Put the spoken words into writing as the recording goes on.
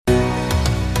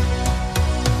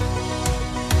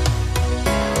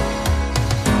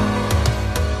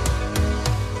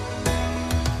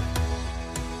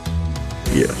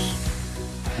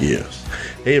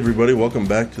Hey everybody, welcome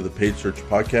back to the Paid Search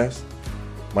Podcast.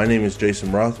 My name is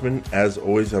Jason Rothman. As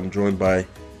always, I'm joined by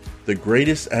the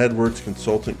greatest AdWords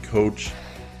consultant, coach,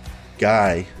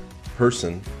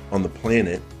 person on the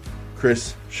planet,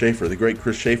 Chris Schaefer, the great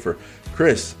Chris Schaefer.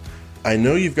 Chris, I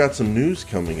know you've got some news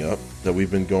coming up that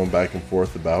we've been going back and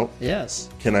forth about. Yes.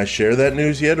 Can I share that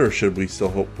news yet, or should we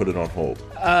still put it on hold?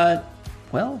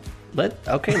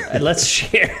 Let's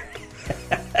share.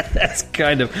 That's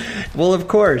kind of... Well, of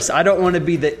course, I don't want to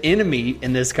be the enemy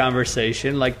in this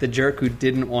conversation, like the jerk who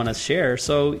didn't want to share.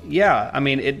 So, yeah, I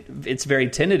mean, it's very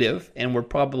tentative, and we're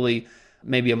probably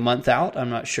maybe a month out, I'm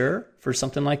not sure, for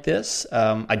something like this.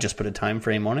 I just put a time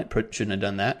frame on it. Shouldn't have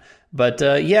done that. But,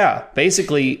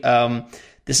 basically,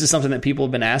 this is something that people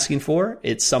have been asking for.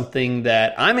 It's something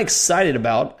that I'm excited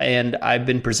about, and I've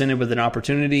been presented with an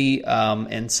opportunity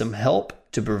and some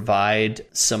help to provide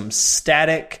some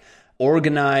static,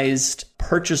 organized,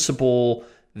 purchasable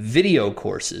video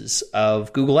courses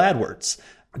of Google AdWords.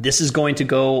 This is going to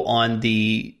go on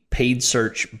the Paid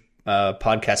Search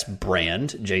podcast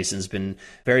brand. Jason's been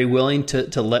very willing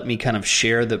to let me kind of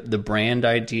share the brand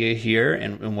idea here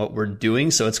and what we're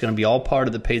doing. So it's going to be all part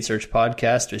of the Paid Search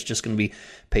podcast. It's just going to be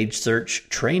Paid Search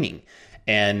training.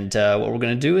 And what we're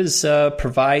going to do is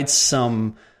provide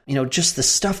some, just the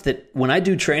stuff that when I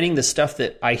do training, the stuff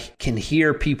that I can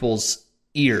hear people's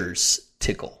ears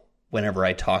tickle whenever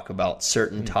I talk about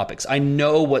certain topics. I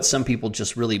know what some people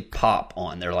just really pop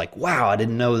on. They're like, wow, I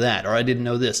didn't know that, or I didn't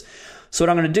know this. So what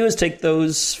I'm going to do is take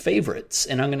those favorites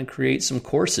and I'm going to create some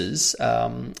courses.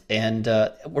 And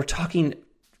we're talking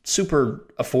super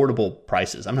affordable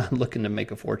prices. I'm not looking to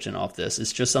make a fortune off this.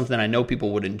 It's just something I know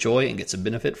people would enjoy and get some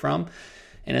benefit from.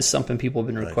 And it's something people have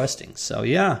been requesting. So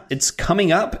yeah, it's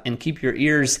coming up, and keep your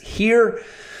ears here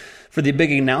for the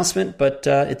big announcement, but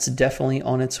it's definitely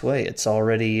on its way. It's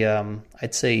already,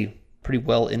 I'd say, pretty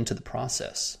well into the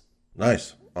process.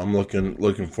 Nice. I'm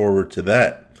looking forward to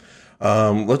that.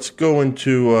 Let's go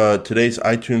into today's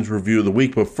iTunes review of the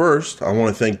week. But first, I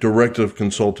want to thank Directive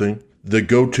Consulting, the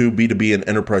go-to B2B and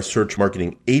enterprise search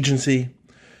marketing agency,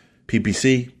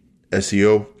 PPC,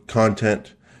 SEO,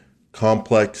 content,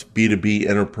 complex B2B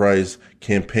enterprise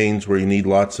campaigns where you need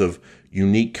lots of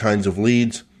unique kinds of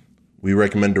leads. We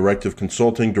recommend Directive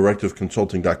Consulting,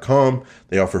 directiveconsulting.com.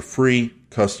 They offer free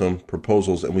custom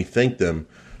proposals, and we thank them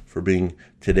for being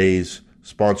today's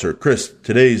sponsor. Chris,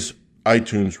 today's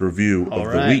iTunes review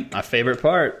of the week. My favorite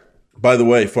part. By the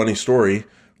way, funny story.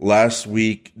 Last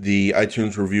week, the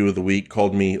iTunes review of the week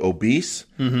called me obese.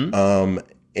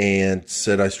 And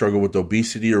said I struggle with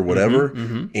obesity or whatever.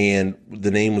 And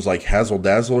the name was like Hazzle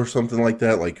Dazzle or something like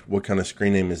that. Like, what kind of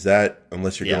screen name is that?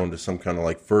 Unless you're going to some kind of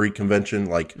like furry convention.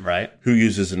 Like, who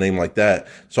uses a name like that?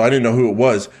 So I didn't know who it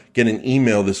was. Get an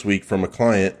email this week from a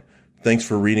client. Thanks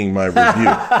for reading my review.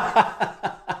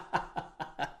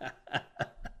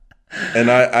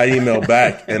 And I email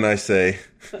back and I say,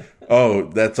 oh,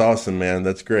 that's awesome, man.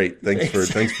 That's great. Thanks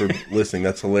for listening.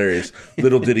 That's hilarious.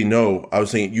 Little did he know, I was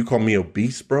saying, you call me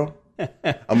obese, bro?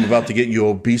 I'm about to get you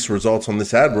obese results on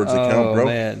this AdWords account, bro.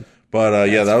 Man. But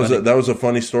that was a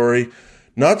funny story.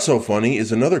 Not so funny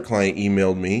is another client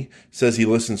emailed me, says he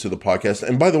listens to the podcast.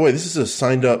 And by the way, this is a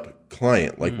signed up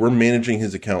client. Like, we're managing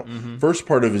his account. First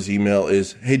part of his email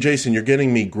is, hey, Jason, you're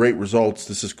getting me great results.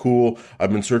 This is cool.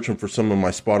 I've been searching for some of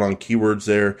my spot on keywords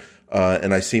there.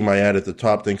 And I see my ad at the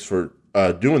top. Thanks for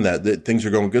doing that. Things are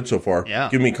going good so far. Yeah.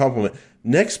 Give me a compliment.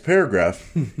 Next paragraph,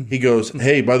 he goes,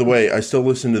 hey, by the way, I still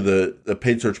listen to the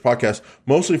Paid Search podcast,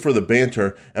 mostly for the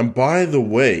banter. And by the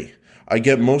way, I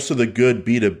get most of the good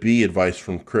B2B advice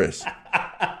from Chris.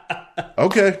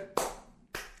 Okay.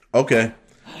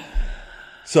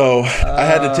 So I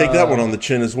had to take that one on the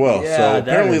chin as well. Yeah, so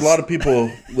apparently a lot of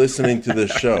people listening to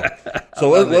this show. So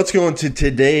let's go into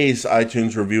today's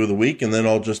iTunes review of the week, and then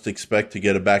I'll just expect to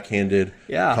get a backhanded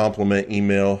compliment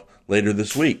email later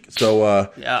this week. So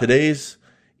today's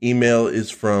email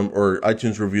is or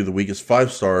iTunes review of the week is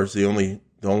 5 stars, the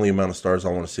only amount of stars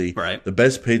I want to see. Right. The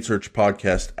best paid search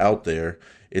podcast out there.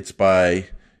 It's by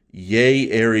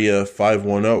Yay Area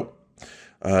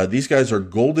 510. These guys are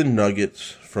golden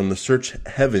nuggets from the search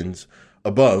heavens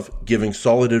above, giving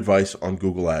solid advice on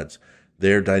Google Ads.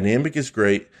 Their dynamic is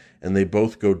great, and they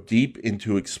both go deep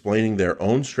into explaining their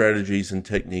own strategies and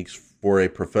techniques for a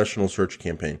professional search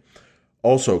campaign.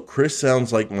 Also, Chris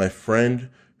sounds like my friend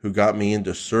who got me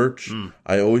into search.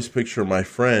 I always picture my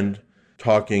friend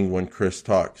talking when Chris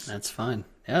talks. That's fine.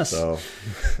 Yes. So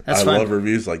that's I love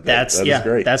reviews like that. That is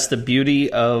great. That's the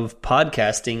beauty of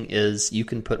podcasting, is you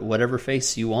can put whatever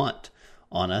face you want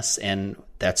on us, and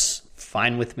that's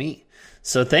fine with me.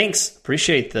 So thanks.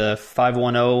 Appreciate the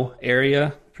 510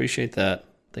 area. Appreciate that.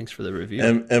 Thanks for the review.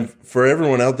 And for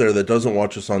everyone out there that doesn't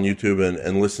watch us on YouTube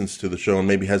and listens to the show and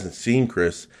maybe hasn't seen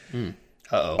Chris,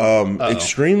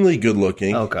 extremely good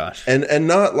looking. Oh gosh. And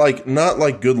not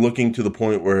like good looking to the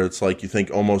point where it's like you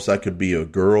think almost that could be a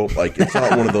girl. Like it's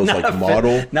not one of those like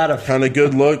model kind of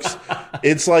good looks.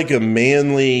 It's like a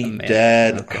manly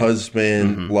dad,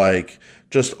 husband, like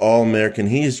just all American.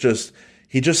 He just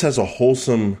has a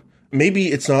wholesome. Maybe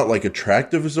it's not like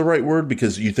attractive is the right word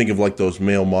because you think of like those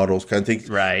male models kind of things.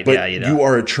 Right. But yeah, you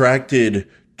are attracted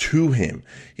to him.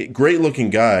 Great looking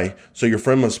guy. So your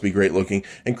friend must be great looking.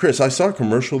 And Chris, I saw a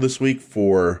commercial this week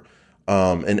for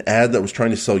an ad that was trying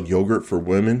to sell yogurt for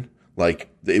women.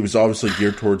 Like it was obviously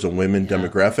geared towards a women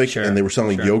demographic and they were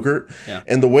selling yogurt. Yeah.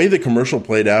 And the way the commercial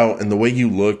played out and the way you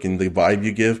look and the vibe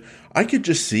you give, I could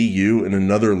just see you in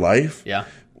another life. Yeah.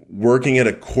 Working at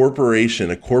a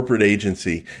corporation, a corporate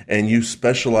agency, and you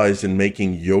specialize in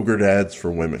making yogurt ads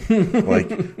for women. Like,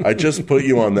 I just put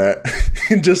you on that,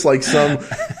 just like some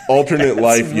alternate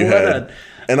life you had.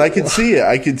 And I could see it.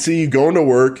 I could see you going to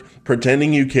work,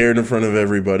 pretending you cared in front of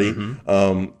everybody,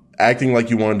 acting like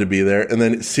you wanted to be there, and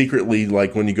then secretly,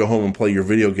 like when you go home and play your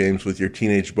video games with your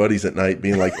teenage buddies at night,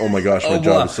 being like, oh my gosh, my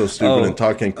job is so stupid, and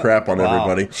talking crap on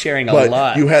everybody. Sharing a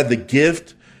lot. You had the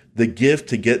gift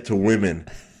to get to women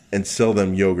and sell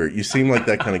them yogurt. You seem like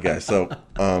that kind of guy. So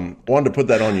wanted to put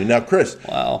that on you. Now, Chris,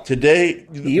 today,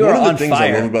 one of the things I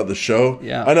love about the show,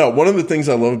 I know, one of the things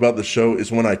I love about the show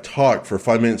is when I talk for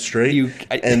 5 minutes straight,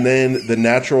 and then the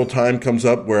natural time comes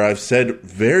up where I've said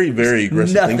very, very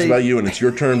aggressive things about you, and it's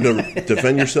your turn to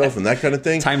defend yourself and that kind of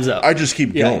thing. Time's up. I just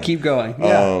keep going. Keep going.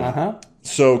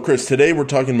 So, Chris, today we're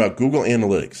talking about Google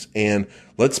Analytics. And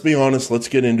let's be honest, let's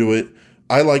get into it.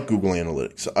 I like Google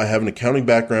Analytics. I have an accounting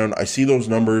background. I see those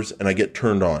numbers and I get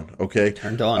turned on. Okay.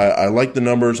 Turned on. I like the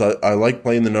numbers. I like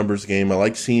playing the numbers game. I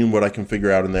like seeing what I can figure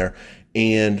out in there.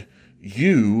 And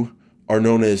you are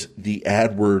known as the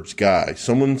AdWords guy.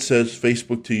 Someone says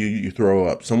Facebook to you, you throw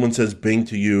up. Someone says Bing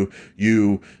to you,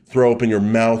 you throw up in your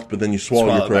mouth, but then you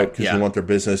swallow your throat because you want their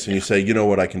business and you say, you know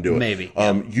what, I can do it. Maybe.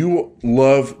 You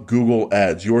love Google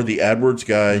Ads. You're the AdWords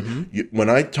guy. When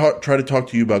I try to talk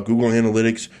to you about Google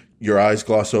Analytics, your eyes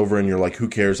gloss over and you're like, who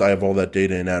cares? I have all that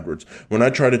data in AdWords. When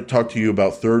I try to talk to you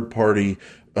about third-party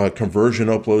conversion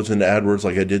uploads into AdWords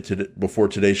like I did before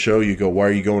today's show, you go, why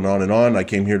are you going on and on? I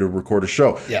came here to record a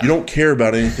show. Yeah. You don't care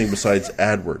about anything besides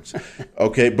AdWords.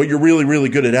 Okay? But you're really, really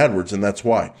good at AdWords, and that's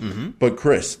why. But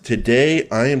Chris, today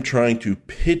I am trying to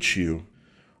pitch you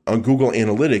on Google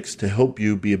Analytics to help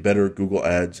you be a better Google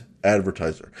Ads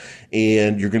advertiser.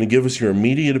 And you're going to give us your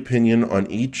immediate opinion on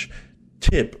each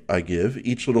tip I give,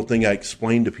 each little thing I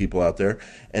explain to people out there.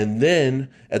 And then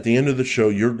at the end of the show,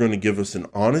 you're going to give us an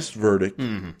honest verdict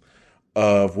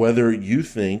of whether you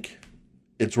think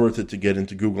it's worth it to get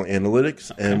into Google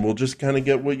Analytics. And we'll just kind of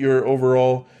get what your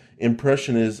overall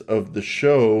impression is of the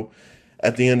show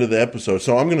at the end of the episode.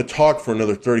 So I'm going to talk for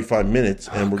another 35 minutes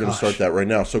and we're going to start that right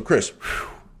now. So Chris,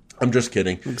 I'm just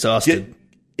kidding. I'm exhausted.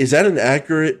 Is that an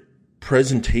accurate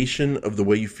presentation of the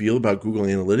way you feel about Google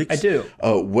Analytics? I do.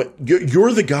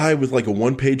 You're the guy with like a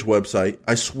one-page website.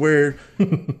 I swear,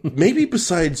 maybe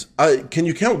besides, can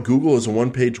you count Google as a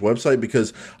one-page website?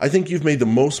 Because I think you've made the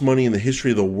most money in the history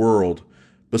of the world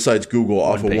besides Google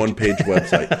off a one-page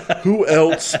website. Who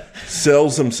else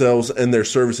sells themselves and their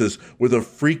services with a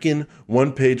freaking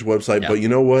one-page website? Yep. But you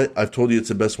know what? I've told you it's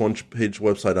the best one-page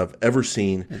website I've ever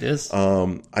seen. It is.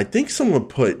 I think someone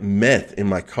put meth in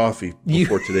my coffee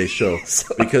before today's show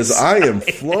because I am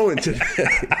flowing today.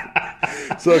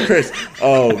 So, Chris,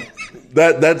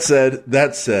 that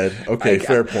said, okay,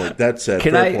 fair point. That said,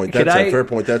 fair point. Fair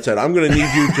point. That said, I'm going to need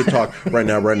you to talk right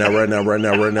now.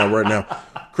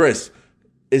 Chris,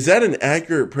 is that an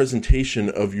accurate presentation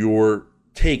of your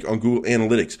take on Google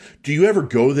Analytics? Do you ever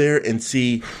go there and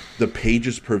see the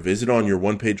pages per visit on your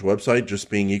one-page website just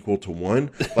being equal to 1?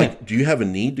 Like, do you have a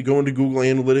need to go into Google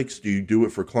Analytics? Do you do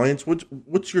it for clients?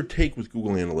 What's your take with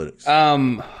Google Analytics?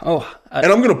 And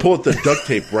I'm going to pull out the duct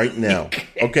tape right now.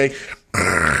 Okay?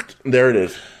 There it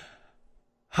is.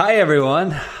 Hi,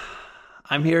 everyone.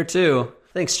 I'm here, too.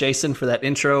 Thanks, Jason, for that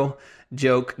intro.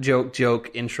 Joke,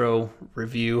 intro,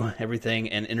 review, everything,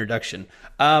 and introduction.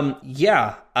 I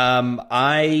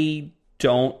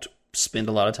don't spend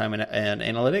a lot of time in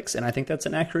analytics, and I think that's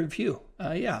an accurate view.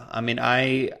 There's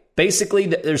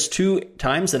 2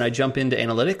 times that I jump into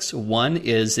analytics. One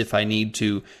is if I need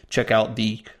to check out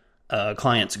the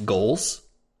client's goals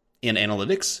in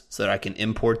analytics so that I can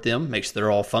import them, make sure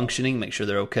they're all functioning, make sure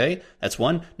they're okay. That's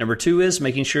one. Number 2 is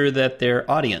making sure that their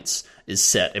audience is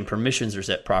set and permissions are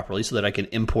set properly so that I can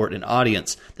import an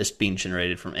audience that's being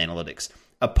generated from analytics.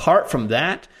 Apart from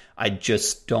that, I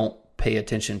just don't pay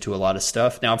attention to a lot of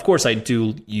stuff. Now, of course, I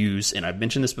do use, and I've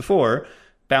mentioned this before,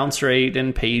 bounce rate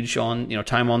and page on,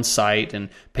 time on site and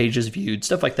pages viewed,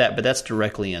 stuff like that. But that's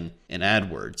directly in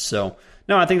AdWords. So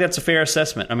no, I think that's a fair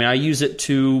assessment. I mean, I use it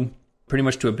to pretty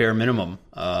much to a bare minimum.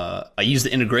 I use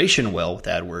the integration well with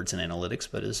AdWords and analytics,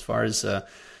 but as far as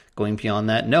going beyond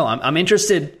that, no, I'm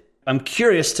interested. I'm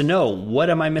curious to know, what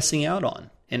am I missing out on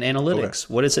in analytics?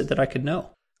 Okay. What is it that I could know?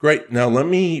 Great. Now, let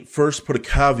me first put a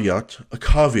caveat.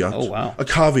 Oh, wow. A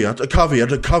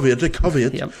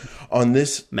caveat yep. on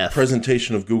this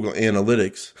presentation of Google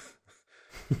Analytics.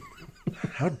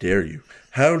 How dare you?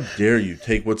 How dare you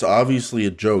take what's obviously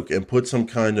a joke and put some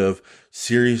kind of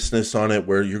seriousness on it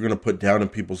where you're going to put down in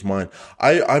people's mind?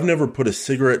 I've never put a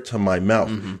cigarette to my mouth.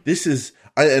 Mm-hmm. This is...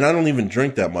 and I don't even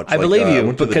drink that much. I believe you. I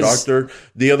went to the doctor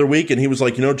the other week, and he was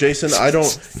like, Jason, I don't.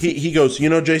 He goes,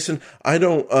 Jason, I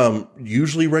don't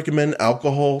usually recommend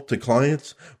alcohol to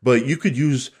clients, but you could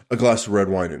use a glass of red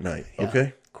wine at night. Yeah,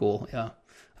 okay, cool. Yeah,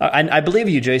 I believe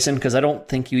you, Jason, because I don't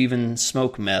think you even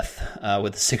smoke meth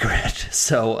with a cigarette.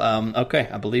 So okay,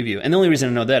 I believe you. And the only reason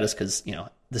I know that is because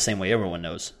the same way everyone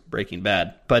knows Breaking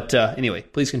Bad. But anyway,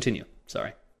 please continue.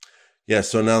 Sorry. Yeah.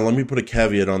 So now let me put a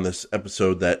caveat on this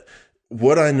episode that.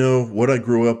 What I know, what I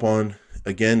grew up on,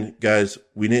 again, guys,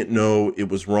 we didn't know it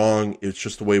was wrong. It's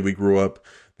just the way we grew up.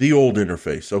 The old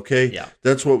interface, okay? Yeah.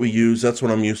 That's what we use. That's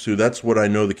what I'm used to. That's what I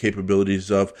know the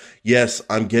capabilities of. Yes,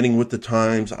 I'm getting with the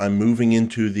times. I'm moving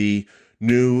into the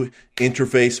new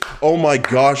interface. Oh my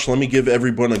gosh, let me give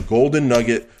everyone a golden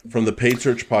nugget from the Paid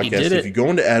Search Podcast. If you go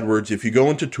into AdWords, if you go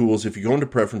into tools, if you go into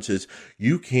preferences,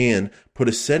 you can put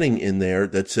a setting in there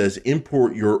that says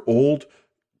import your old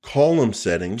column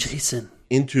settings, Jason,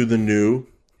 into the new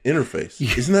interface.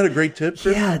 Isn't that a great tip,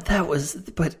 Chris? Yeah, that was,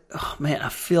 but oh man, I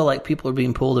feel like people are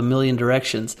being pulled a million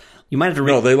directions. You might have to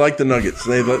No, they like the nuggets.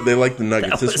 They like the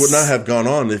nuggets. This would not have gone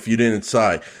on if you didn't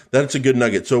sigh. That's a good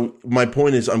nugget. So my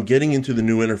point is, I'm getting into the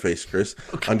new interface, Chris.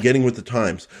 Okay. I'm getting with the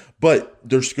times. But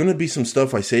there's going to be some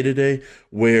stuff I say today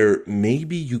where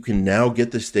maybe you can now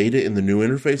get this data in the new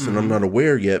interface, and I'm not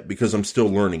aware yet because I'm still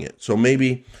learning it. So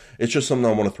maybe it's just something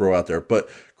I want to throw out there. But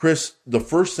Chris, the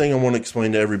first thing I want to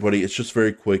explain to everybody, it's just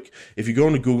very quick. If you go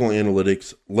into Google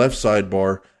Analytics, left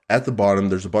sidebar, at the bottom,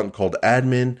 there's a button called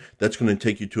Admin. That's going to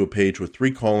take you to a page with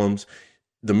 3 columns.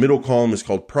 The middle column is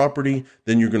called Property.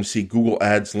 Then you're going to see Google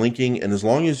Ads linking. And as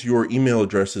long as your email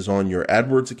address is on your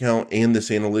AdWords account and this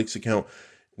Analytics account,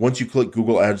 once you click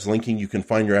Google Ads linking, you can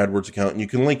find your AdWords account and you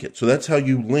can link it. So that's how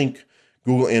you link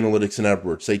Google Analytics and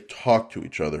AdWords. They talk to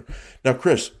each other. Now,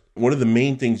 Chris, one of the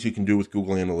main things you can do with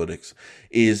Google Analytics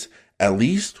is, at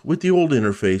least with the old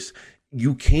interface,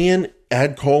 you can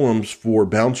add columns for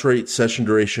bounce rate, session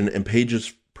duration, and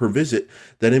pages per visit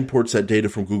that imports that data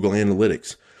from Google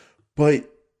Analytics. But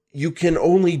you can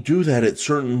only do that at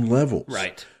certain levels.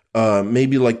 Right.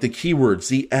 Maybe like the keywords,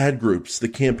 the ad groups, the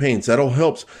campaigns, that all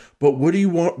helps. But what do you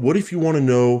want? What if you want to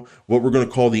know what we're going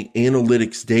to call the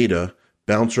analytics data,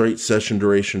 bounce rate, session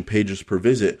duration, pages per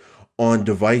visit on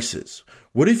devices?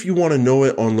 What if you want to know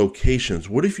it on locations?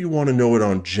 What if you want to know it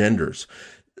on genders?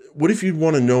 What if you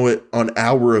want to know it on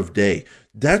hour of day?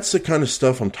 That's the kind of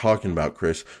stuff I'm talking about,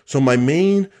 Chris. So my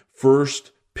main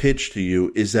first pitch to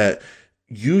you is that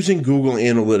using Google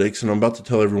Analytics, and I'm about to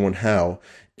tell everyone how,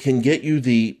 can get you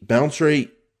the bounce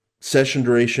rate, session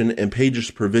duration, and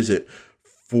pages per visit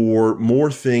for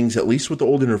more things, at least with the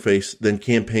old interface, than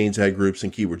campaigns, ad groups,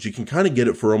 and keywords. You can kind of get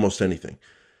it for almost anything.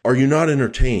 Are you not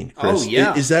entertained, Chris? Oh,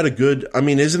 yeah. Isn't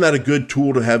that a good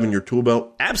tool to have in your tool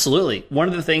belt? Absolutely. One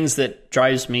of the things that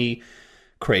drives me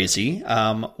crazy,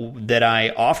 that I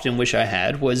often wish I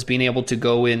had, was being able to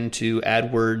go into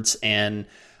AdWords and,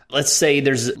 let's say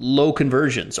there's low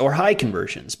conversions or high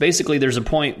conversions. Basically, there's a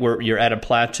point where you're at a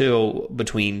plateau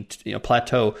between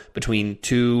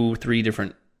 2-3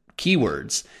 different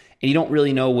keywords, and you don't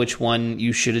really know which one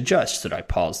you should adjust. Should I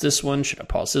pause this one? Should I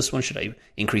pause this one? Should I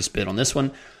increase bid on this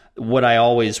one? What I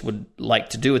always would like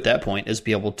to do at that point is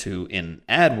be able to, in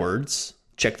AdWords,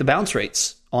 check the bounce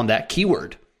rates on that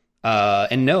keyword.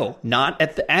 And no, not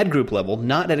at the ad group level,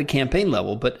 not at a campaign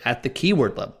level, but at the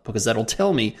keyword level, because that'll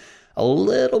tell me a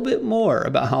little bit more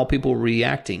about how people are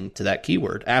reacting to that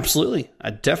keyword. Absolutely.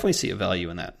 I definitely see a value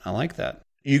in that. I like that.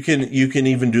 You can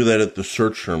even do that at the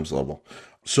search terms level.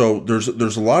 So there's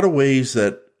a lot of ways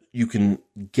that you can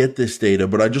get this data,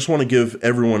 but I just want to give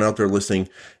everyone out there listening,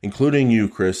 including you,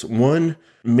 Chris, one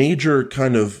major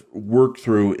kind of work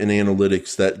through in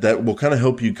analytics that will kind of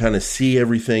help you kind of see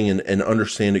everything and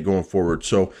understand it going forward.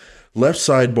 So left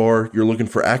sidebar, you're looking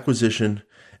for acquisition.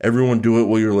 Everyone do it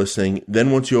while you're listening.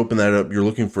 Then once you open that up, you're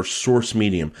looking for source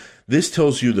medium. This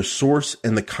tells you the source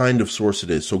and the kind of source it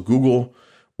is. So Google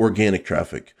organic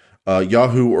traffic.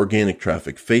 Yahoo, organic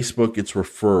traffic. Facebook, it's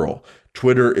referral.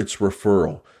 Twitter, it's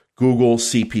referral. Google,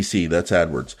 CPC, that's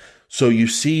AdWords. So you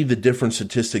see the different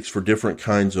statistics for different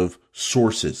kinds of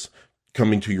sources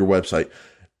coming to your website.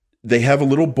 They have a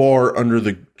little bar under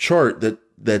the chart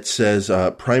that says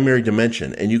primary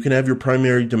dimension, and you can have your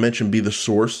primary dimension be the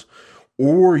source,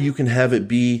 or you can have it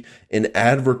be an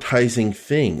advertising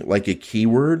thing, like a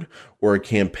keyword or a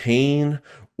campaign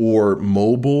or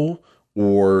mobile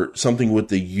or something with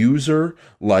the user,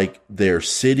 like their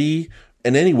city.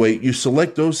 And anyway, you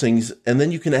select those things, and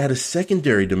then you can add a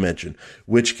secondary dimension,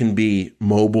 which can be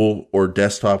mobile or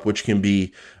desktop, which can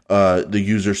be the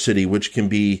user city, which can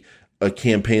be a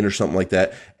campaign or something like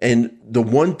that. And the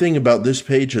one thing about this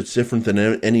page that's different than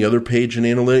any other page in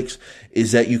analytics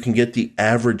is that you can get the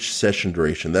average session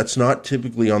duration. That's not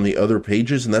typically on the other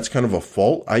pages, and that's kind of a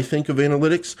fault, I think, of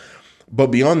analytics. But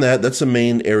beyond that, that's the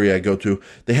main area I go to.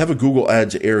 They have a Google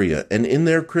Ads area, and in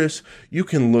there, Chris, you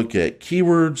can look at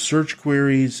keywords, search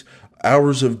queries,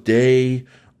 hours of day,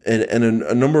 and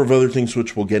a number of other things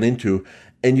which we'll get into,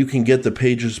 and you can get the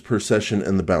pages per session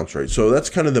and the bounce rate. So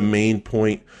that's kind of the main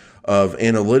point of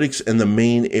analytics and the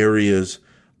main areas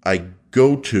I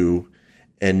go to.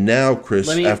 And now, Chris,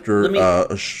 let me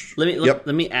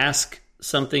ask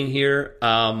something here.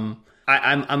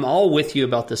 I'm all with you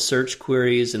about the search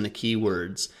queries and the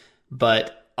keywords,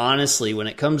 but honestly, when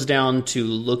it comes down to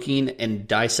looking and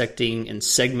dissecting and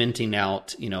segmenting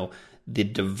out, the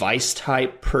device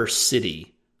type per city,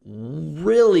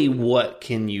 really, what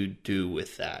can you do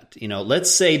with that? Let's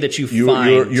say that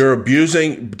you're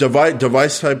abusing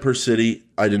device type per city.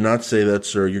 I did not say that,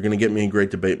 sir. You're going to get me in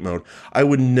great debate mode. I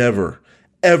would never,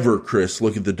 ever, Chris,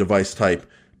 look at the device type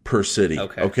per city.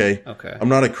 Okay. I'm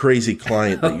not a crazy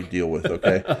client that you deal with.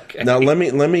 Okay. Okay. Now let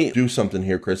me do something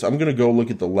here, Chris. I'm going to go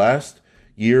look at the last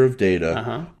year of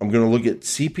data. I'm going to look at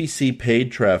CPC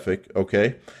paid traffic.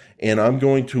 Okay. And I'm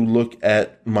going to look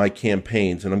at my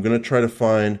campaigns, and I'm going to try to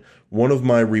find one of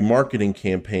my remarketing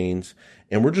campaigns,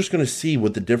 and we're just going to see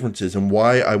what the difference is and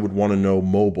why I would want to know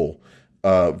mobile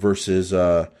versus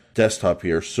desktop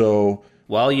here. So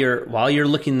while you're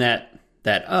looking that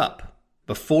up,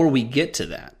 before we get to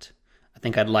that, I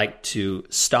think I'd like to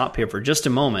stop here for just a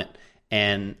moment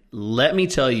and let me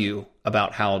tell you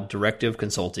about how Directive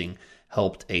Consulting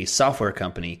helped a software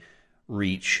company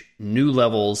reach new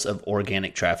levels of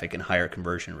organic traffic and higher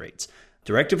conversion rates.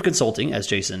 Directive Consulting, as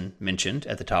Jason mentioned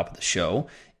at the top of the show,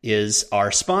 is our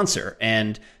sponsor.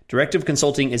 And Directive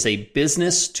Consulting is a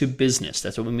business-to-business,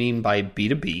 that's what we mean by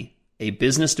B2B, a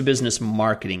business-to-business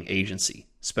marketing agency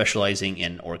specializing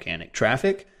in organic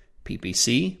traffic,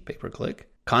 PPC, pay-per-click,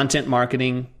 content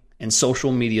marketing, and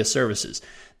social media services.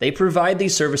 They provide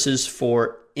these services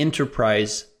for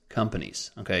enterprise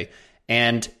companies, okay,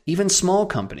 and even small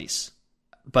companies.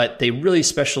 But they really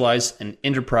specialize in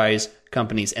enterprise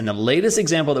companies. And the latest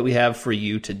example that we have for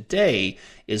you today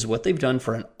is what they've done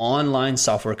for an online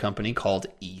software company called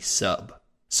eSub.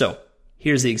 So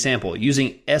here's the example.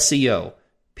 Using SEO,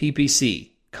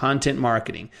 PPC, content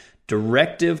marketing,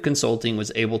 Directive Consulting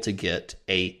was able to get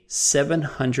a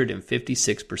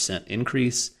 756%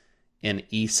 increase in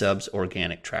eSub's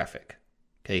organic traffic.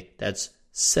 Okay, that's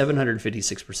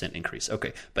 756% increase.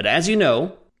 Okay, but as you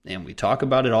know, and we talk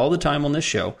about it all the time on this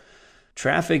show,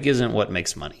 traffic isn't what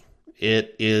makes money.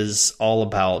 It is all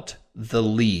about the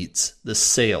leads, the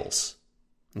sales.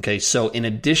 Okay, so in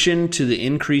addition to the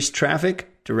increased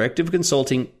traffic, Directive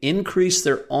Consulting increased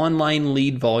their online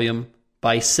lead volume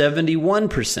by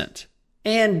 71%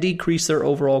 and decreased their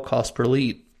overall cost per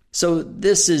lead. So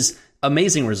this is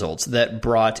amazing results that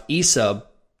brought eSub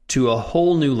to a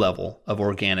whole new level of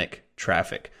organic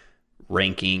traffic,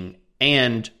 ranking,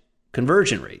 and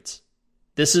conversion rates.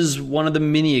 This is one of the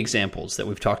many examples that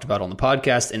we've talked about on the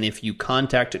podcast, and if you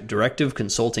contact Directive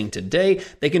Consulting today,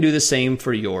 they can do the same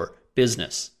for your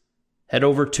business. Head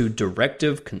over to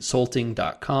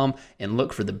directiveconsulting.com and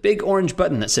look for the big orange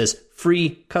button that says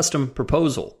Free Custom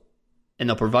Proposal, and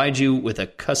they'll provide you with a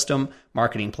custom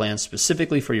marketing plan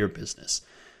specifically for your business.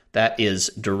 That is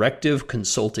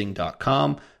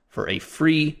directiveconsulting.com for a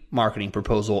free marketing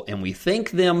proposal, and we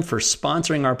thank them for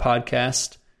sponsoring our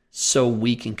podcast so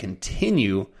we can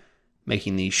continue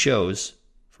making these shows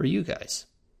for you guys.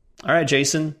 All right,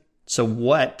 Jason. So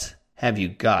what have you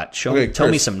got? Tell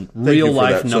me some real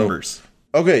life numbers.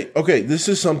 Okay. This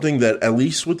is something that, at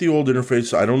least with the old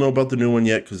interface, I don't know about the new one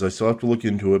yet because I still have to look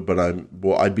into it, but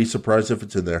I'd be surprised if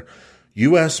it's in there.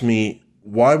 You asked me,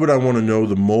 why would I want to know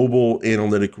the mobile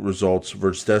analytic results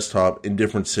versus desktop in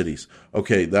different cities?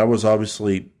 Okay, that was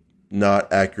obviously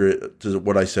not accurate to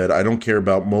what I said. I don't care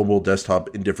about mobile,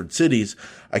 desktop in different cities.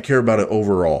 I care about it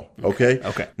overall. Okay.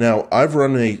 Okay. Now, I've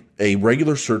run a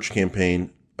regular search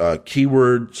campaign,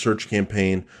 keyword search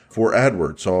campaign for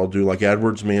AdWords. So I'll do like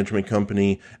AdWords Management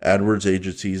Company, AdWords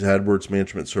Agencies, AdWords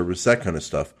Management Service, that kind of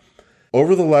stuff.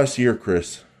 Over the last year,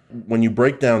 Chris, when you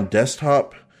break down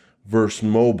desktop versus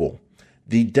mobile,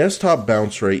 the desktop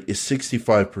bounce rate is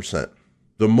 65%.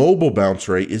 The mobile bounce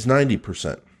rate is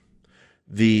 90%.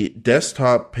 The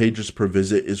desktop pages per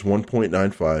visit is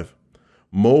 1.95.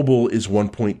 Mobile is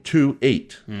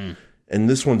 1.28. And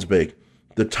this one's big.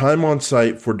 The time on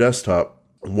site for desktop,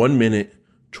 1 minute,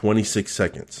 26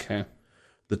 seconds. Okay.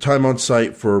 The time on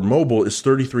site for mobile is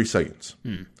 33 seconds.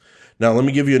 Now, let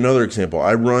me give you another example.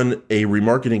 I run a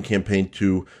remarketing campaign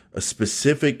to a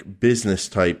specific business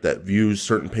type that views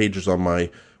certain pages on my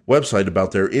website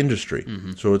about their industry.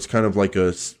 So it's kind of like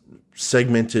a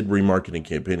segmented remarketing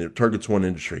campaign. It targets one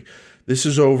industry. This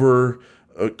is over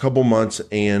a couple months,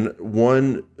 and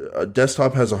one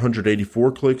desktop has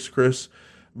 184 clicks, Chris.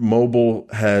 Mobile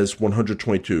has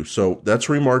 122. So that's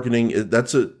remarketing.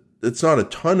 It's not a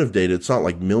ton of data. It's not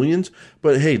like millions,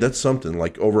 but hey, that's something,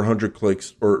 like over 100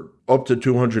 clicks or up to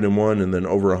 201 and then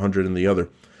over 100 in the other.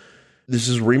 This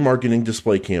is remarketing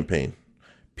display campaign.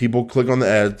 People click on the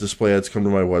ads, display ads, come to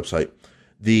my website.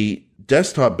 The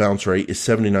desktop bounce rate is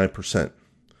 79%.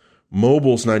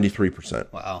 Mobile's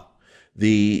 93%. Wow.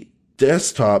 The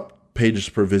desktop pages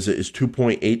per visit is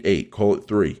 2.88, call it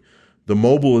 3. The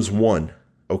mobile is 1,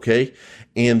 okay?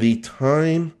 And the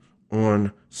time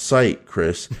on site,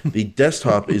 Chris, the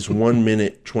desktop is 1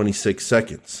 minute, 26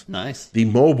 seconds. Nice. The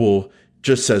mobile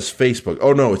just says Facebook.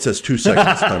 Oh, no, it says 2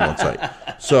 seconds time on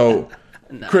site. So,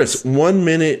 nice. Chris, 1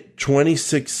 minute,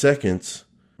 26 seconds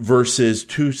versus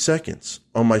 2 seconds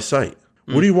on my site.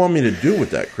 What do you want me to do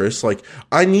with that, Chris? Like,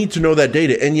 I need to know that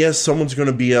data. And yes, someone's going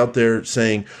to be out there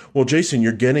saying, well, Jason,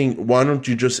 why don't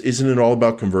you just, isn't it all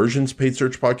about conversions? Paid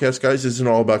Search Podcast guys, isn't it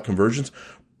all about conversions?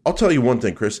 I'll tell you one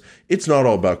thing, Chris, it's not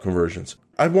all about conversions.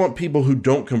 I want people who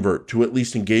don't convert to at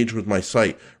least engage with my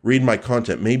site, read my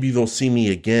content. Maybe they'll see me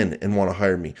again and want to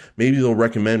hire me. Maybe they'll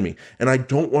recommend me. And I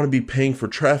don't want to be paying for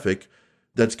traffic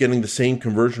that's getting the same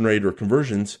conversion rate or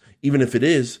conversions, even if it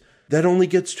is, that only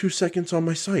gets 2 seconds on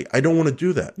my site. I don't want to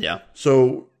do that. Yeah.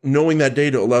 So knowing that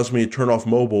data allows me to turn off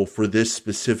mobile for this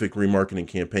specific remarketing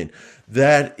campaign.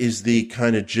 That is the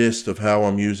kind of gist of how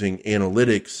I'm using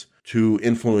analytics to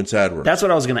influence AdWords. That's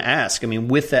what I was going to ask. I mean,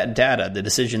 with that data, the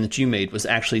decision that you made was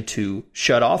actually to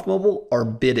shut off mobile or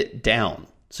bid it down.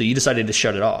 So you decided to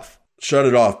shut it off. Shut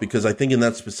it off because I think in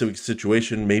that specific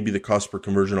situation, maybe the cost per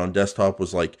conversion on desktop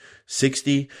was like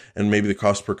 60 and maybe the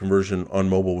cost per conversion on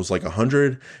mobile was like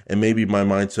 100. And maybe my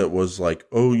mindset was like,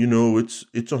 oh,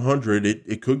 it's 100.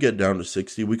 It could get down to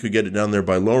 60. We could get it down there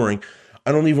by lowering.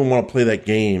 I don't even want to play that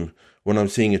game when I'm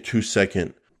seeing a 2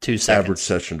 second average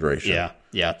session duration. Yeah.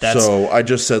 Yeah. So I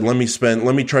just said, let me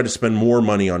try to spend more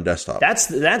money on desktop.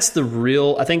 That's the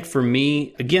real, I think for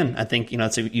me, again, I think,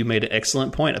 you made an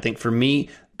excellent point. I think for me,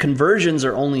 conversions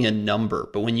are only a number,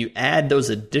 but when you add those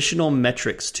additional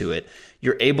metrics to it,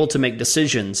 you're able to make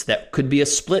decisions that could be a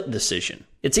split decision.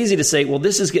 It's easy to say, well,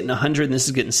 this is getting 100 and this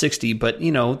is getting 60, but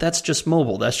that's just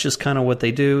mobile. That's just kind of what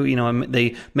they do.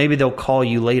 Maybe they'll call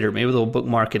you later. Maybe they'll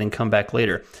bookmark it and come back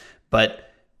later. But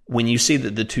when you see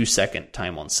the 2 second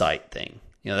time on site thing,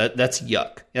 that's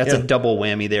yuck. That's a double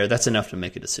whammy there. That's enough to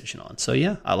make a decision on. So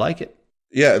yeah, I like it.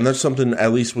 Yeah, and that's something,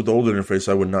 at least with the old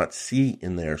interface, I would not see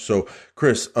in there. So,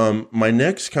 Chris, my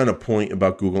next kind of point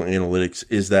about Google Analytics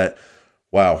is that,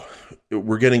 wow,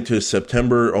 we're getting to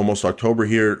September, almost October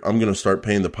here. I'm going to start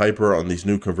paying the piper on these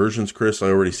new conversions, Chris. I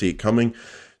already see it coming.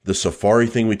 The Safari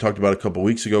thing we talked about a couple of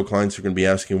weeks ago, clients are going to be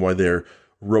asking why their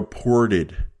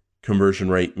reported conversion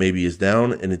rate maybe is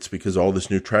down, and it's because of all this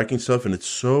new tracking stuff, and it's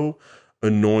so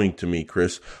annoying to me,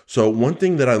 Chris. So one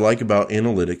thing that I like about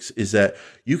analytics is that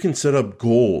you can set up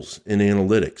goals in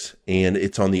analytics, and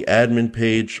it's on the admin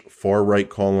page, far right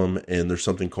column, and there's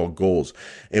something called goals.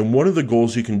 And one of the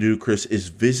goals you can do, Chris, is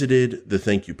visited the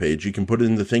thank you page. You can put it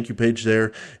in the thank you page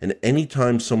there, and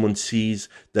anytime someone sees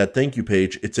that thank you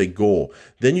page, it's a goal.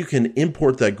 Then you can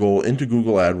import that goal into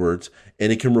Google AdWords,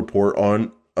 and it can report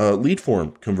on lead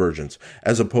form conversions,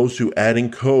 as opposed to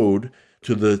adding code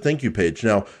to the thank you page.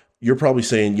 Now, you're probably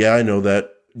saying, yeah, I know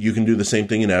that. You can do the same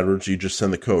thing in AdWords. You just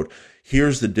send the code.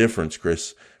 Here's the difference,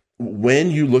 Chris. When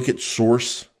you look at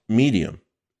source medium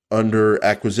under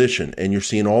acquisition and you're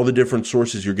seeing all the different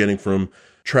sources you're getting from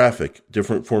traffic,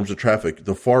 different forms of traffic,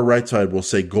 the far right side will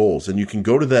say goals. And you can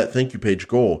go to that thank you page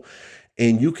goal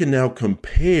and you can now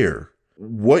compare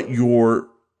what your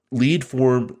lead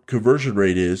form conversion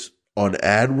rate is on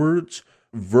AdWords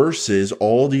versus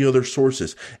all the other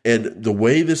sources. And the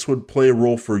way this would play a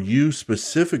role for you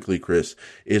specifically, Chris,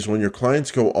 is when your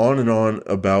clients go on and on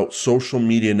about social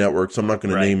media networks. I'm not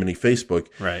going to name any Facebook.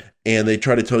 Right. And they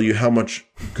try to tell you how much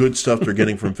good stuff they're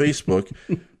getting from Facebook.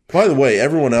 By the way,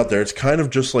 everyone out there, it's kind of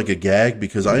just like a gag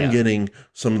because I'm getting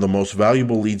some of the most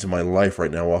valuable leads in my life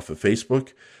right now off of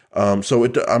Facebook. So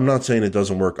I'm not saying it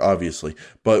doesn't work, obviously,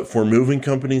 but for moving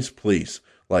companies, please,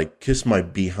 like, kiss my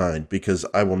behind, because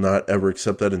I will not ever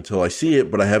accept that until I see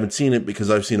it, but I haven't seen it because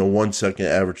I've seen a 1 second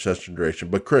average session duration.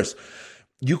 But Chris,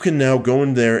 you can now go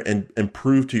in there and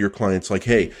prove to your clients, like,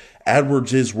 hey,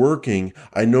 AdWords is working.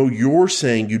 I know you're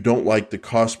saying you don't like the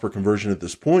cost per conversion at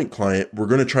this point, client. We're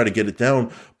going to try to get it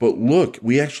down. But look,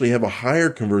 we actually have a higher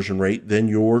conversion rate than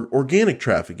your organic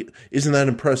traffic. Isn't that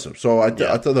impressive? So I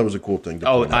thought that was a cool thing to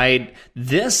point out.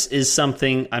 This is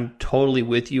something I'm totally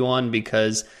with you on,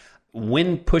 because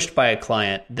when pushed by a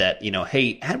client that,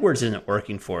 hey, AdWords isn't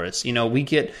working for us,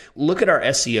 look at our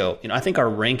SEO. I think our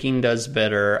ranking does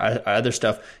better, our other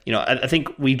stuff. I think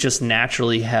we just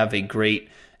naturally have a great,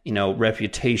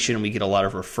 reputation. We get a lot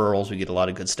of referrals. We get a lot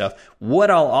of good stuff. What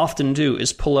I'll often do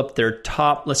is pull up their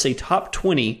top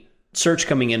 20 search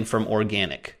coming in from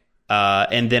organic.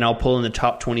 And then I'll pull in the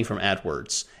top 20 from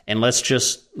AdWords. And let's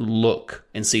just look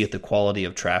and see at the quality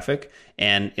of traffic.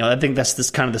 And I think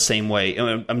that's kind of the same way.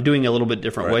 I'm doing a little bit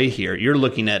different way here. You're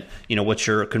looking at what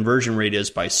your conversion rate is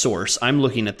by source. I'm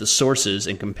looking at the sources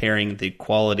and comparing the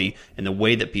quality and the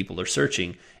way that people are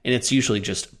searching. And it's usually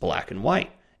just black and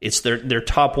white. It's their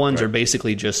top ones are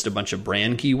basically just a bunch of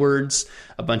brand keywords,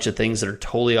 a bunch of things that are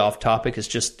totally off topic. It's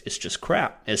just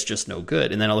crap. It's just no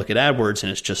good. And then I look at AdWords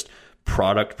and it's just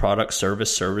product,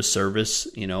 service,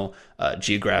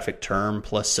 geographic term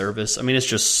plus service. I mean, it's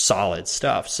just solid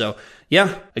stuff. So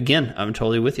yeah, again, I'm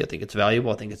totally with you. I think it's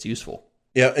valuable. I think it's useful.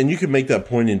 Yeah, and you can make that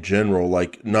point in general,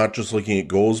 like not just looking at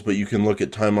goals, but you can look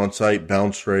at time on site,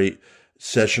 bounce rate,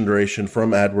 session duration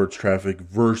from AdWords traffic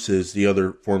versus the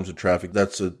other forms of traffic.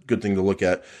 That's a good thing to look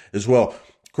at as well.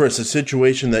 Chris, a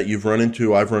situation that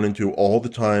I've run into all the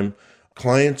time.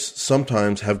 Clients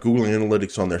sometimes have Google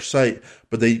Analytics on their site,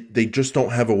 but they just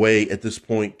don't have a way at this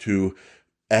point to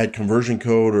add conversion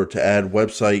code or to add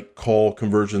website call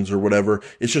conversions or whatever.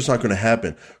 It's just not going to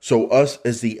happen. So us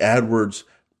as the AdWords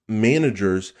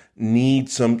managers need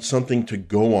something to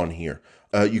go on here.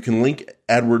 You can link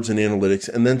AdWords and Analytics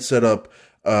and then set up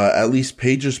at least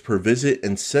pages per visit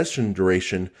and session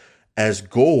duration as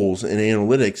goals in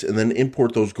Analytics, and then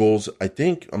import those goals,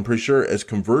 I'm pretty sure, as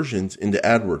conversions into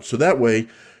AdWords. So that way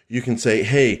you can say,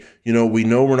 hey, we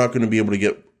know we're not going to be able to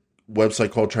get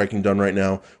website call tracking done right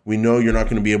now. We know you're not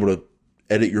going to be able to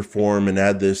edit your form and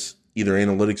add this either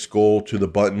analytics goal to the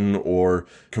button or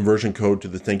conversion code to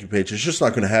the thank you page. It's just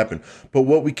not going to happen. But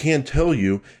what we can tell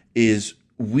you is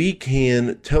we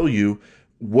can tell you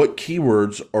what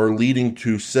keywords are leading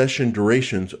to session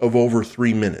durations of over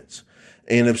 3 minutes.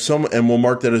 And and we'll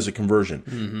mark that as a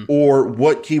conversion, or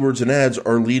what keywords and ads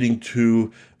are leading to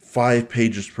 5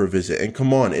 pages per visit. And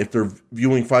come on, if they're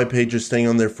viewing 5 pages, staying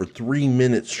on there for 3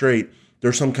 minutes straight,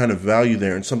 there's some kind of value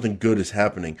there and something good is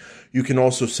happening. You can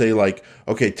also say like,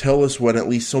 okay, tell us when at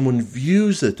least someone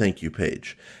views the thank you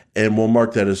page, and we'll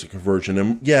mark that as a conversion.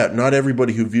 And yeah, not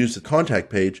everybody who views the contact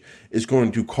page is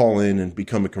going to call in and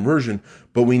become a conversion,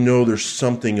 but we know there's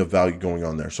something of value going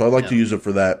on there. So I like to use it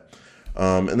for that.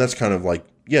 And that's kind of like,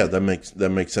 yeah, that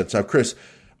makes sense. Now, Chris,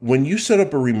 when you set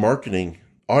up a remarketing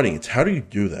audience, how do you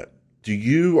do that?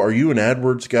 Are you an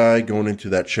AdWords guy going into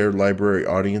that shared library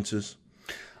audiences?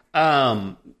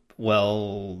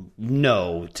 Well,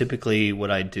 no. Typically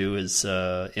what I do is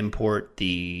import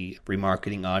the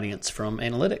remarketing audience from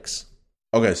Analytics.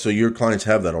 Okay, so your clients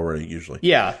have that already usually.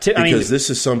 Yeah. Because this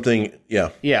is something, yeah.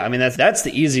 Yeah, I mean, that's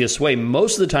the easiest way.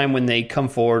 Most of the time when they come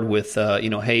forward with,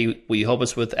 hey, will you help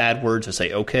us with AdWords? I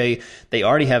say, okay, they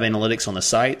already have Analytics on the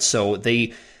site, so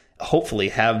they hopefully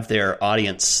have their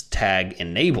audience tag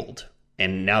enabled.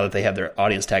 And now that they have their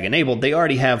audience tag enabled, they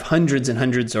already have hundreds and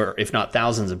hundreds, or if not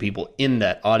thousands of people in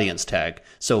that audience tag.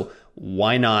 So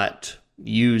why not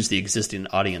use the existing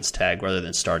audience tag rather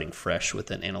than starting fresh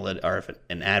with an an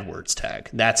AdWords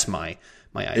tag? That's my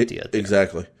idea.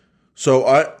 Exactly. So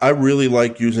I really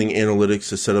like using Analytics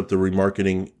to set up the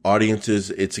remarketing audiences.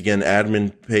 It's, again,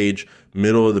 admin page,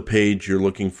 middle of the page. You're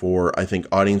looking for, I think,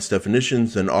 audience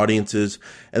definitions and audiences,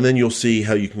 and then you'll see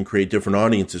how you can create different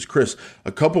audiences. Chris,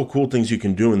 a couple cool things you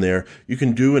can do in there. You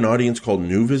can do an audience called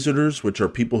new visitors, which are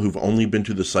people who've only been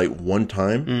to the site one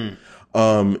time.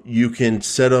 You can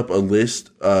set up a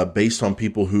list based on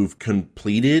people who've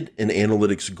completed an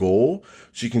analytics goal.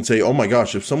 So you can say, oh my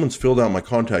gosh, if someone's filled out my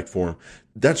contact form,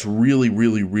 that's really,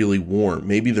 really, really warm.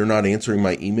 Maybe they're not answering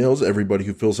my emails, everybody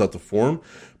who fills out the form,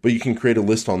 but you can create a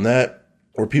list on that,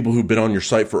 or people who've been on your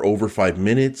site for over 5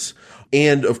 minutes.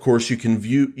 And of course, you can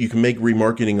make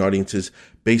remarketing audiences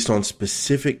based on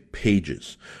specific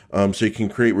pages. So you can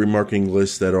create remarketing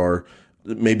lists that are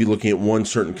maybe looking at one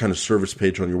certain kind of service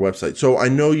page on your website. So I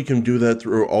know you can do that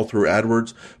through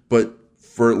AdWords, but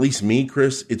for at least me,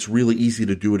 Chris, it's really easy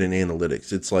to do it in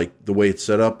analytics. It's like the way it's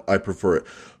set up, I prefer it.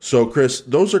 So Chris,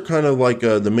 those are kind of like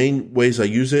the main ways I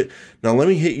use it. Now let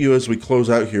me hit you as we close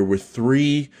out here with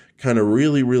 3 kind of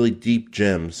really, really deep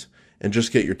gems and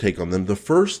just get your take on them. The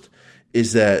first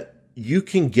is that you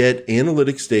can get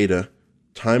analytics data,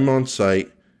 time on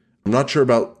site. I'm not sure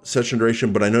about session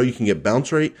duration, but I know you can get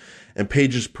bounce rate and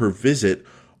pages per visit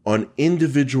on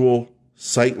individual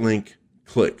site link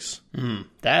clicks.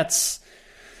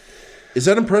 Is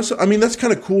that impressive? I mean, that's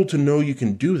kind of cool to know you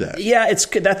can do that. Yeah, it's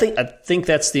good. I think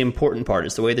that's the important part,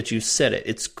 is the way that you said it.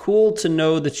 It's cool to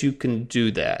know that you can do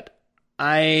that.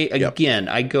 I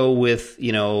go with,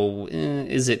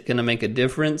 is it going to make a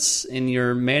difference in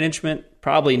your management?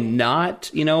 Probably not,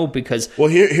 because... Well,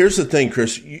 here's the thing,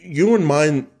 Chris. You and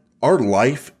mine, our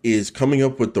life is coming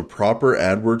up with the proper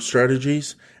AdWords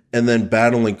strategies and then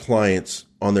battling clients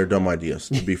on their dumb ideas,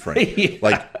 to be frank.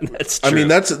 Yeah, that's true. I mean,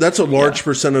 that's a large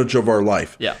percentage of our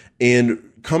life. Yeah.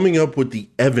 And coming up with the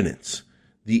evidence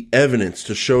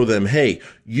to show them, hey,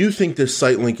 you think this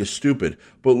site link is stupid,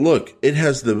 but look, it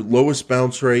has the lowest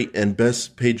bounce rate and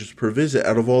best pages per visit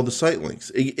out of all the site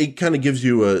links. It kind of gives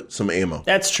you some ammo.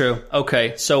 That's true.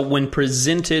 Okay. So when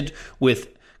presented with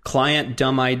client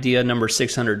dumb idea number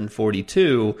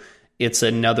 642, it's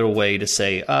another way to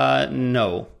say,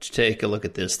 no, take a look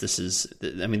at this. These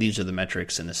are the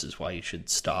metrics, and this is why you should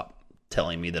stop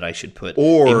telling me that I should put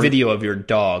a video of your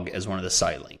dog as one of the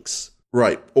site links.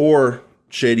 Right. Or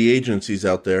shady agencies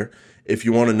out there, if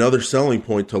you want another selling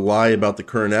point to lie about the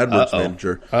current AdWords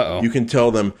manager, you can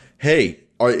tell them, hey,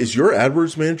 is your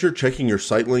AdWords manager checking your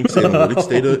site links analytics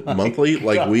data monthly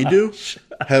like we do?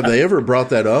 Have they ever brought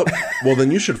that up? Well,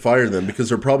 then you should fire them because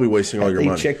they're probably wasting all your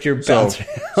money. Checked your bounce. So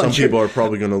some people are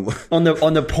probably going to on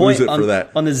the point lose it for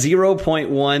that. On the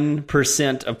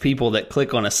 0.1% of people that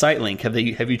click on a site link, have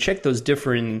you checked those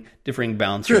differing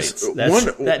bounce rates? One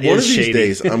of these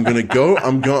days, I'm going to go.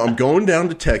 I'm going down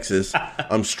to Texas.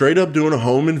 I'm straight up doing a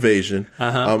home invasion.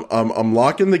 I'm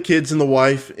locking the kids and the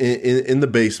wife in the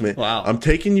basement. Wow. I'm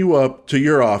taking you up to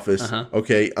your office.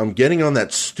 Okay. I'm getting on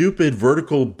that stupid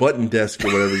vertical button desk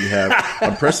or whatever you have.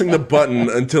 I'm pressing the button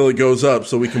until it goes up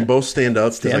so we can both stand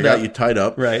up because I got you tied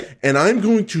up. Right. And I'm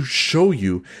going to show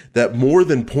you that more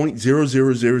than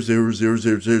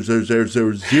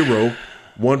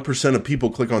 0.000000001% of people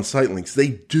click on site links. They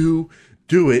do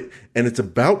it, and it's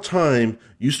about time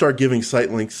you start giving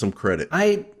site links some credit.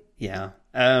 Rant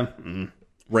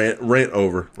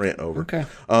over. Okay.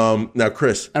 Now,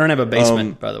 Chris, I don't have a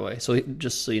basement, by the way. So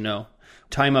just so you know,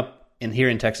 time up here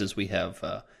in Texas, we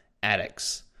have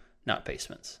attics, not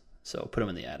basements. So put them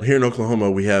in the attic. Here in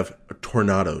Oklahoma, we have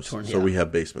tornadoes, so we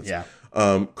have basements. Yeah.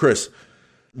 Chris,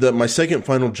 my second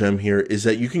final gem here is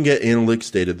that you can get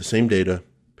analytics data, the same data,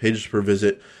 pages per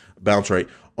visit, bounce rate,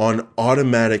 on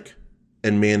automatic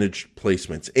and managed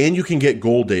placements. And you can get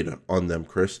goal data on them,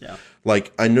 Chris. Yeah.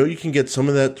 Like, I know you can get some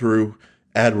of that through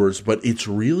AdWords, but it's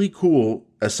really cool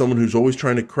as someone who's always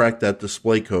trying to crack that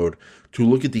display code to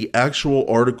look at the actual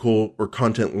article or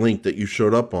content link that you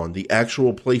showed up on, the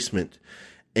actual placement,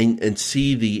 and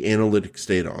see the analytics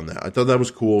data on that. I thought that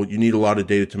was cool. You need a lot of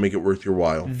data to make it worth your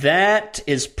while. That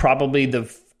is probably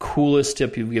the coolest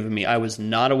tip you've given me. I was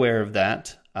not aware of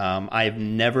that. I've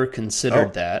never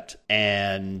considered that.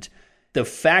 And the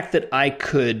fact that I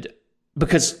could,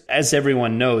 because as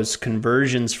everyone knows,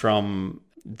 conversions from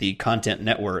the content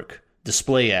network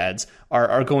display ads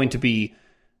are going to be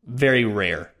very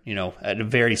rare, at a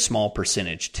very small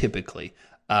percentage typically.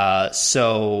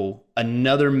 So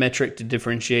another metric to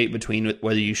differentiate between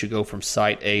whether you should go from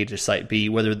site A to site B,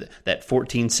 whether that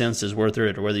 14 cents is worth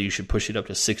it or whether you should push it up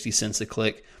to 60 cents a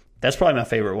click. That's probably my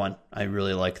favorite one. I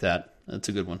really like that. That's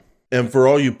a good one. And for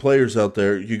all you players out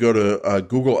there, you go to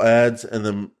Google Ads, and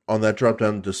then on that drop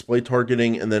down, display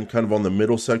targeting, and then kind of on the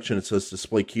middle section, it says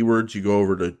display keywords. You go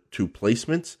over to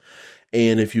placements.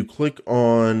 And if you click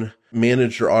on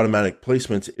manage or automatic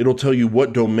placements, it'll tell you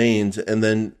what domains. And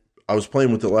then I was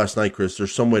playing with it last night, Chris.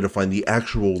 There's some way to find the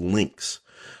actual links.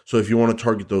 So if you want to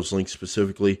target those links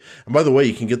specifically, and by the way,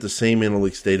 you can get the same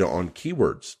analytics data on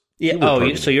keywords.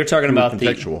 Yeah. So you're talking about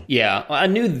contextual. I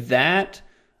knew that.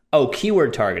 Oh,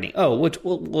 keyword targeting. Oh,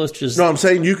 let's just. No, I'm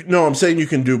saying you. No, I'm saying you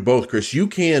can do both, Chris. You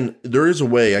can. There is a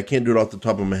way. I can't do it off the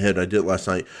top of my head. I did it last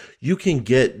night. You can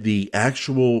get the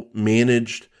actual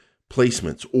managed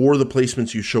placements or the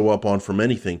placements you show up on from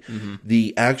anything,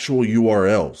 the actual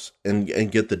URLs, and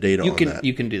get the data on that.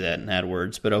 You can do that in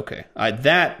AdWords, but okay.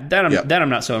 That I'm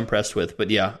not so impressed with. But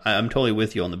yeah, I'm totally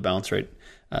with you on the bounce rate.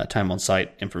 Time on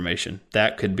site information.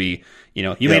 That could be,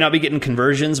 you may not be getting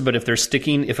conversions, but if they're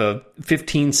sticking, if a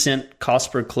 15-cent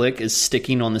cost per click is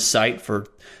sticking on the site for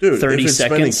 30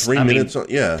 seconds, spending 3 minutes,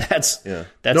 that's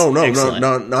no,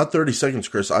 excellent. not 30 seconds,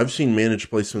 Chris. I've seen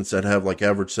managed placements that have like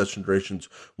average session durations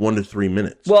 1 to 3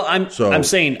 minutes. Well, I'm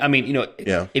saying,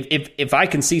 Yeah. if I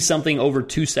can see something over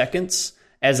 2 seconds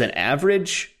as an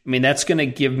average, that's going to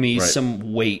give me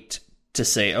some weight to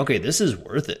say, okay, this is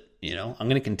worth it. I'm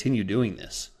going to continue doing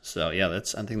this. So yeah, I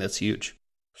think that's huge.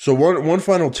 So one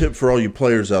final tip for all you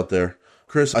players out there,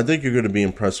 Chris, I think you're going to be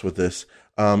impressed with this.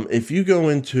 If you go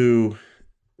into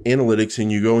analytics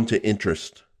and you go into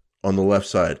interest on the left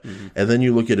side, and then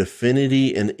you look at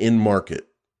affinity and in market,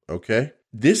 okay?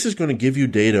 This is going to give you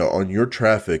data on your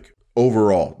traffic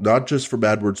overall, not just for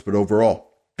AdWords, but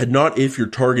overall. And not if you're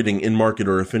targeting in market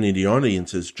or affinity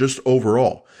audiences, just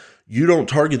overall. You don't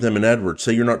target them in AdWords.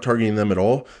 Say you're not targeting them at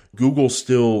all. Google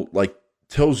still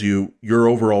tells you your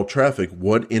overall traffic,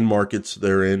 what in markets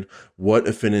they're in, what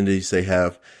affinities they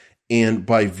have. And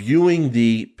by viewing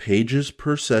the pages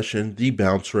per session, the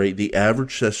bounce rate, the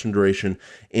average session duration,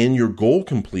 and your goal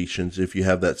completions, if you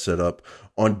have that set up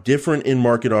on different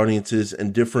in-market audiences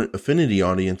and different affinity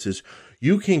audiences,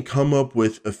 you can come up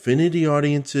with affinity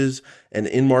audiences and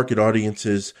in-market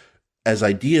audiences as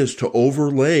ideas to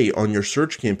overlay on your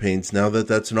search campaigns now that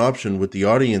that's an option with the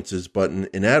audiences button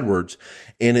in AdWords.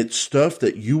 And it's stuff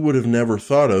that you would have never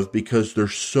thought of because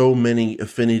there's so many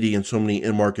affinity and so many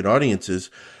in-market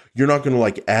audiences. You're not going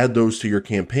to add those to your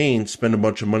campaign, spend a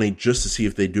bunch of money just to see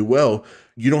if they do well.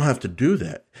 You don't have to do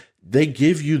that. They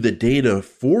give you the data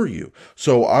for you.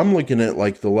 So I'm looking at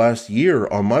the last year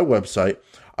on my website,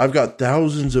 I've got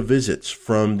thousands of visits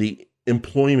from the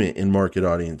employment in market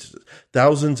audiences,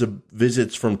 thousands of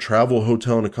visits from travel,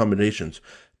 hotel, and accommodations,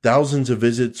 thousands of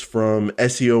visits from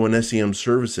SEO and SEM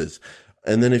services.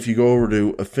 And then if you go over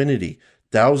to affinity,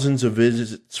 thousands of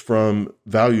visits from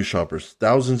value shoppers,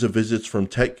 thousands of visits from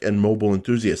tech and mobile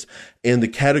enthusiasts. And the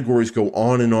categories go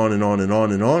on and on and on and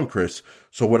on and on, Chris.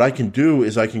 So what I can do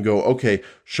is I can go, okay,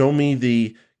 show me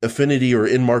the affinity or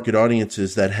in-market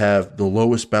audiences that have the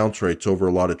lowest bounce rates over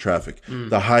a lot of traffic,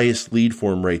 the highest lead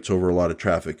form rates over a lot of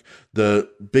traffic, the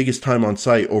biggest time on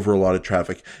site over a lot of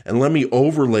traffic. And let me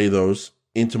overlay those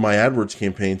into my AdWords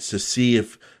campaigns to see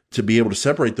if to be able to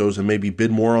separate those and maybe bid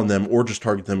more on them or just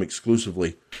target them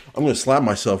exclusively. I'm going to slap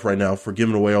myself right now for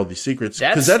giving away all these secrets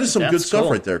because that is some good stuff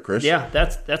right there, Chris. Yeah,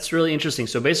 that's really interesting.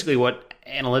 So basically what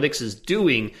analytics is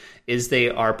doing is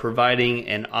they are providing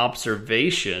an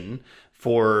observation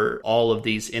for all of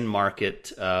these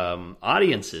in-market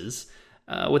audiences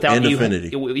without and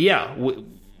affinity.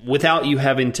 Without you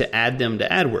having to add them to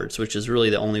AdWords, which is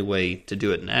really the only way to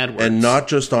do it in AdWords. And not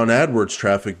just on AdWords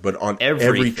traffic, but on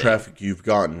every traffic you've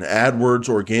gotten. AdWords,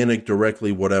 organic,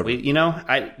 directly, whatever.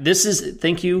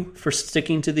 Thank you for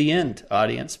sticking to the end,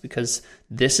 audience, because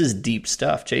this is deep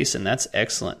stuff. Jason, that's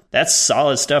excellent. That's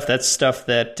solid stuff. That's stuff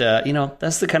that,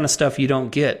 that's the kind of stuff you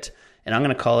don't get. And I'm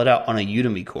going to call it out on a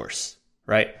Udemy course.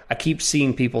 Right, I keep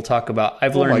seeing people talk about.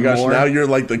 I've learned more. Oh my gosh! More. Now you're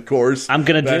like the course. I'm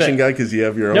going to do it, guy, because you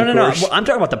have your own course. No. Well, I'm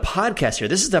talking about the podcast here.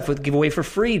 This is stuff we give away for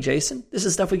free, Jason. This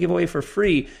is stuff we give away for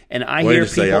free. And I hear people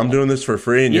say, "I'm doing this for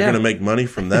free," and you're going to make money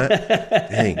from that.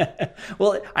 Dang.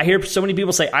 Well, I hear so many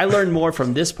people say, "I learned more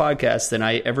from this podcast than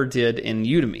I ever did in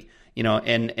Udemy."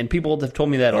 And people have told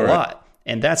me that a lot.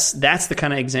 And that's the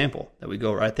kind of example that we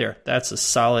go right there. That's a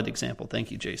solid example.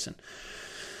 Thank you, Jason.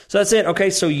 So that's it.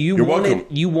 Okay, so you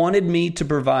wanted me to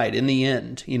provide in the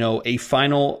end, a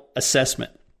final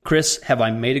assessment. Chris, have I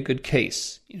made a good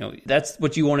case? That's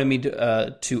what you wanted me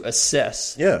to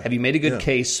assess. Yeah. Have you made a good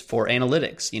case for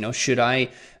analytics? Should I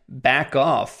back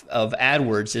off of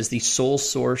AdWords as the sole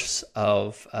source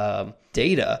of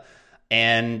data?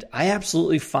 And I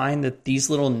absolutely find that these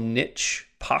little niche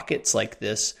pockets like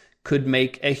this could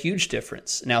make a huge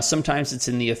difference. Now, sometimes it's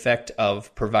in the effect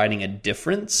of providing a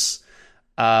difference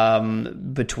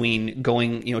between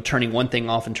turning one thing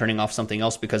off and turning off something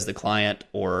else because the client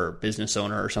or business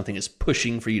owner or something is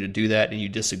pushing for you to do that and you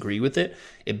disagree with it.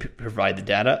 It provide the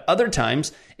data. Other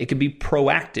times it could be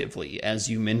proactively, as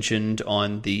you mentioned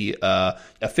on the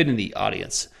affinity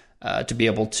audience. to be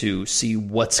able to see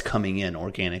what's coming in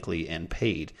organically and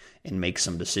paid and make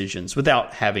some decisions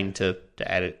without having to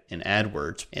add it in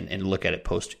AdWords and look at it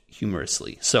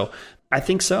post-humorously. So I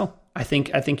think so. I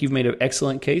think you've made an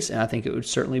excellent case, and I think it would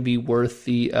certainly be worth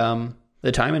the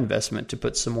time investment to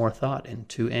put some more thought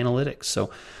into analytics. So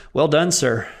well done,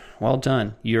 sir. Well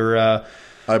done.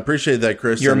 I appreciate that,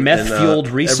 Chris. Your meth-fueled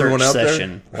research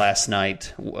session last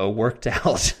night worked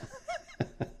out.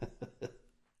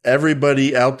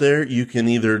 Everybody out there, you can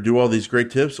either do all these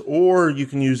great tips, or you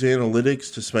can use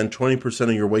analytics to spend 20%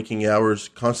 of your waking hours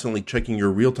constantly checking your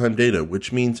real-time data,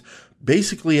 which means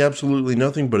basically absolutely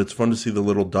nothing, but it's fun to see the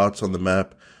little dots on the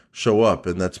map show up,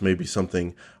 and that's maybe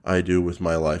something I do with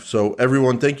my life. So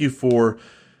everyone, thank you for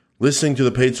listening to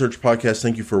the Paid Search Podcast.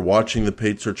 Thank you for watching the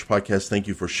Paid Search Podcast. Thank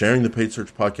you for sharing the Paid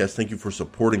Search Podcast. Thank you for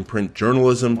supporting print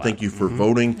journalism. Wow. Thank you for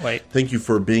voting. Thank you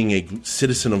for being a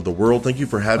citizen of the world. Thank you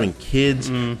for having kids.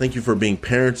 Thank you for being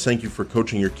parents. Thank you for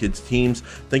coaching your kids' teams.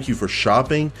 Thank you for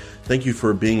shopping. Thank you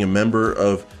for being a member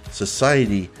of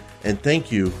society. And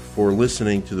thank you for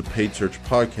listening to the Paid Search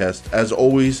Podcast. As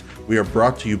always, we are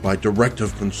brought to you by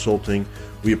Directive Consulting.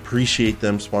 We appreciate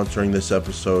them sponsoring this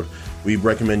episode. We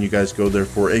recommend you guys go there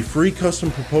for a free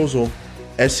custom proposal,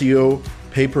 SEO,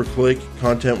 pay-per-click,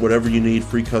 content, whatever you need,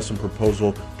 free custom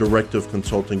proposal,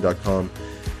 directiveconsulting.com.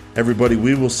 Everybody,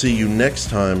 we will see you next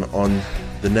time on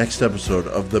the next episode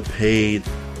of the Paid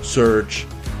Search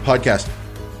Podcast.